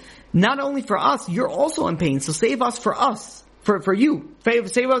Hu, not only for us, you're also in pain, so save us for us. For you.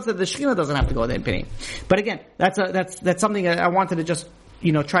 Save us that the Shekhinah doesn't have to go in pain. But again, that's something that I wanted to just,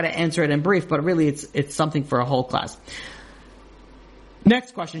 try to answer it in brief, but really it's something for a whole class.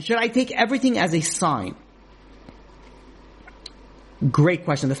 Next question. Should I take everything as a sign? Great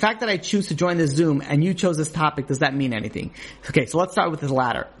question. The fact that I choose to join this Zoom and you chose this topic, does that mean anything? Okay, so let's start with the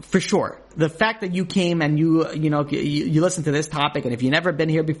latter. For sure. The fact that you came and you listened to this topic, and if you've never been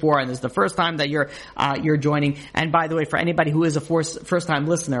here before and this is the first time that you're joining, and by the way, for anybody who is a first time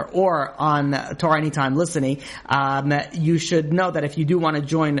listener or on Torah Anytime listening, you should know that if you do want to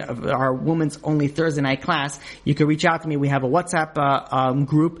join our Women's Only Thursday Night class, you can reach out to me. We have a WhatsApp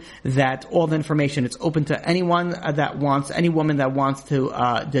group that all the information, it's open to anyone any woman that wants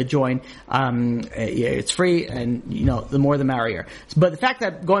to join. It's free, and the more the merrier. But the fact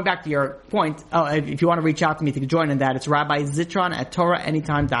that, going back to your point, if you want to reach out to me to join in that, it's Rabbi Zitron at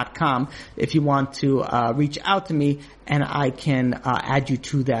TorahAnytime.com if you want to reach out to me, and I can add you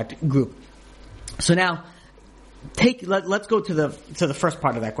to that group. So now, let's go to the first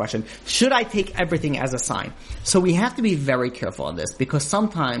part of that question. Should I take everything as a sign? So we have to be very careful on this, because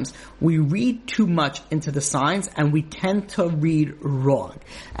sometimes we read too much into the signs and we tend to read wrong.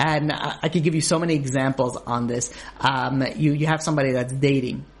 And I could give you so many examples on this. You have somebody that's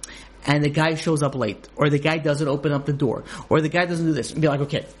dating, and the guy shows up late, or the guy doesn't open up the door, or the guy doesn't do this, and be like,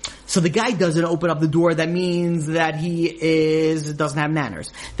 okay, so the guy doesn't open up the door, that means that he doesn't have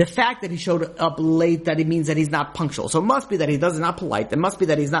manners. The fact that he showed up late, that it means that he's not punctual. So it must be that he's not polite. It must be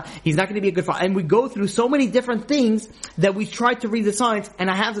that he's not going to be a good father. And we go through so many different things that we try to read the signs, and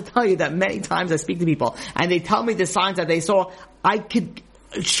I have to tell you that many times I speak to people, and they tell me the signs that they saw, I could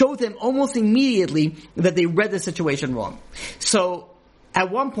show them almost immediately that they read the situation wrong. So, at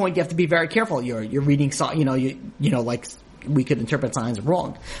one point, you have to be very careful. You're reading, like we could interpret signs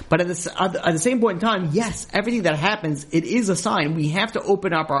wrong. But at the same point in time, yes, everything that happens, it is a sign. We have to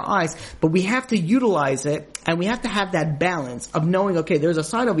open up our eyes, but we have to utilize it, and we have to have that balance of knowing, okay, there's a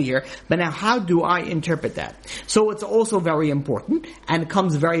sign over here, but now how do I interpret that? So it's also very important, and it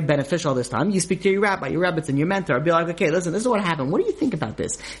comes very beneficial this time. You speak to your rabbi, your rebbitzin, your mentor, be like, okay, listen, this is what happened. What do you think about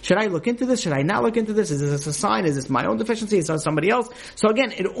this? Should I look into this? Should I not look into this? Is this a sign? Is this my own deficiency? Is this somebody else? So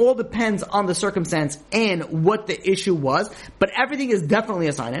again, it all depends on the circumstance and what the issue was, but everything is definitely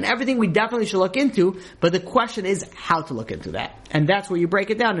a sign, and everything we definitely should look into, but the question is how to look into that. And that's where you break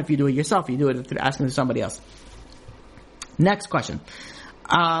it down. If you do it yourself, you do it through asking somebody else. Next question.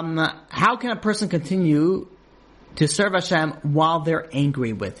 How can a person continue to serve Hashem while they're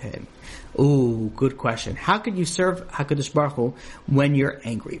angry with Him? Ooh, good question. How could you serve HaKadosh Baruch Hu when you're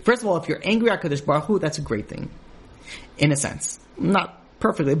angry? First of all, if you're angry at HaKadosh Baruch Hu, that's a great thing. In a sense. Not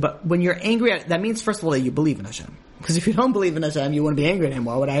perfectly, but when you're angry at, that means first of all that you believe in Hashem. Because if you don't believe in Hashem, you wouldn't be angry at Him.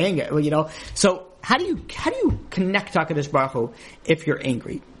 Why would I anger? Well, so how do you connect to HaKadosh Baruch Hu if you're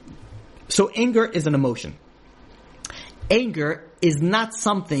angry? So anger is an emotion. Anger is not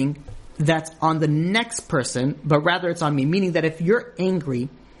something that's on the next person, but rather it's on me. Meaning that if you're angry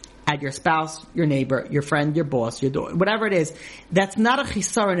at your spouse, your neighbor, your friend, your boss, your daughter, whatever it is, that's not a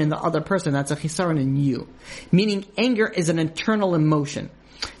chisaron in the other person, that's a chisaron in you. Meaning anger is an internal emotion.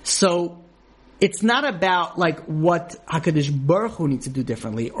 So it's not about like what HaKadosh Baruch Hu needs to do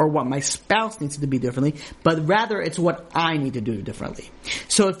differently or what my spouse needs to do differently, but rather it's what I need to do differently.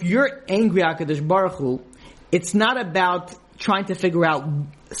 So if you're angry at HaKadosh Baruch Hu, it's not about trying to figure out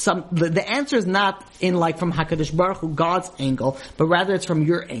the answer is not in like from HaKadosh Baruch Hu, God's angle, but rather it's from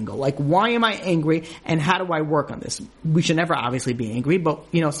your angle. Like, why am I angry and how do I work on this? We should never obviously be angry, but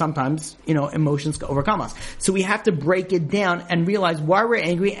sometimes, emotions overcome us. So we have to break it down and realize why we're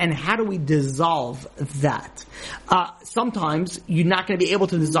angry and how do we dissolve that. Sometimes you're not going to be able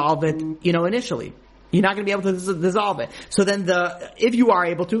to dissolve it, initially. You're not going to be able to dissolve it. So then if you are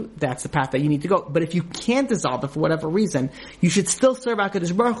able to, that's the path that you need to go. But if you can't dissolve it for whatever reason, you should still serve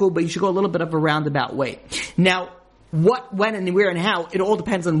HaKadosh Baruch Hu, but you should go a little bit of a roundabout way. Now, what, when, and where, and how, it all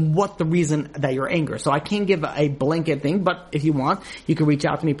depends on what the reason that you're angry. So I can't give a blanket thing, but if you want, you can reach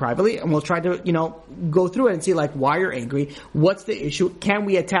out to me privately, and we'll try to, go through it and see like why you're angry, what's the issue, can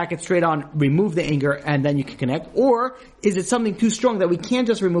we attack it straight on, remove the anger, and then you can connect, or is it something too strong that we can't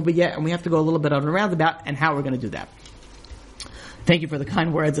just remove it yet, and we have to go a little bit of a roundabout, and how we're going to do that. Thank you for the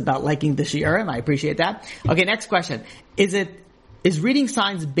kind words about liking the shiurim. I appreciate that. Okay, next question. Is reading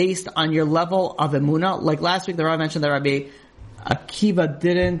signs based on your level of emunah? Like last week, the Rav mentioned that Rabbi Akiva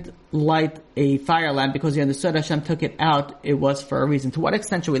didn't light a fire lamp because he understood Hashem took it out. It was for a reason. To what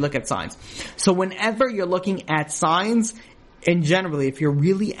extent should we look at signs? So whenever you're looking at signs, and generally, if you're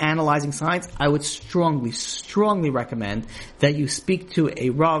really analyzing signs, I would strongly, strongly recommend that you speak to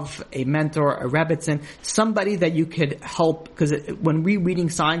a Rav, a mentor, a rebbitzin, somebody that you could help, because when we're reading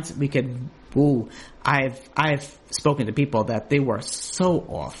signs, we could, I've spoken to people that they were so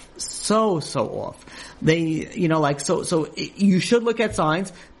off. So off. They, so you should look at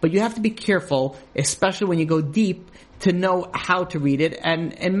signs, but you have to be careful, especially when you go deep, to know how to read it,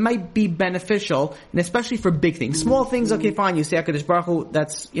 and it might be beneficial, and especially for big things. Small things, okay, fine, you say HaKadosh Baruch Hu,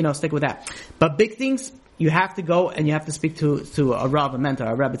 that's, stick with that. But big things, you have to go and you have to speak to a Rav, a mentor,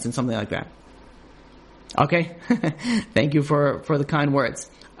 a rebbitzin, something like that. Okay? Thank you for the kind words.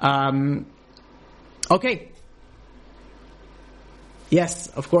 Okay. Yes,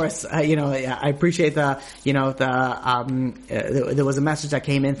 of course. I appreciate there was a message that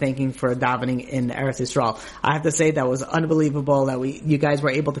came in thanking for davening in Eretz Yisrael. I have to say that was unbelievable that you guys were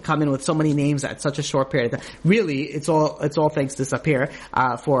able to come in with so many names at such a short period of time. Really, it's all thanks to Sapir,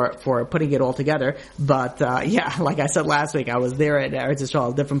 for putting it all together. But, like I said last week, I was there at Eretz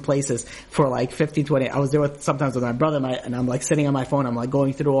Yisrael, different places for like 15, 20. I was there sometimes with my brother and I'm like sitting on my phone, I'm like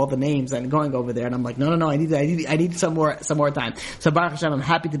going through all the names and going over there and I'm like, no, I need some more time. So Baruch Hashem, I'm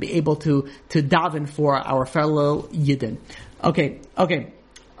happy to be able to daven for our fellow Yidden. Okay.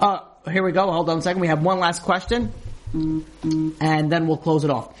 Here we go. Hold on a second. We have one last question, and then we'll close it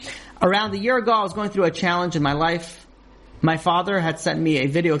off. Around a year ago, I was going through a challenge in my life. My father had sent me a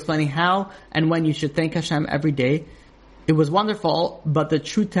video explaining how and when you should thank Hashem every day. It was wonderful, but the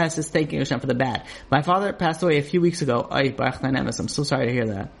true test is thanking Hashem for the bad. My father passed away a few weeks ago. I'm so sorry to hear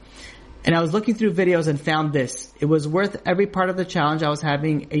that. And I was looking through videos and found this. It was worth every part of the challenge I was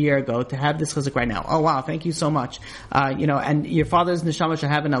having a year ago to have this chizuk right now. Oh wow, thank you so much. And your father's neshama should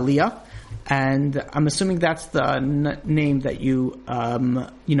have an aliyah. And I'm assuming that's the name that you,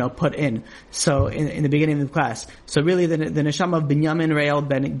 put in. So in the beginning of the class. So really the neshama of Binyamin Re'el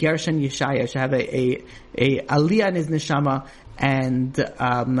ben Gershon Yeshaya should have a aliyah in his neshama. And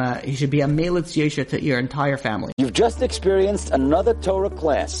he should be a melitz yesher to your entire family. You've just experienced another Torah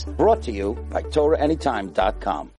class brought to you by TorahAnytime.com.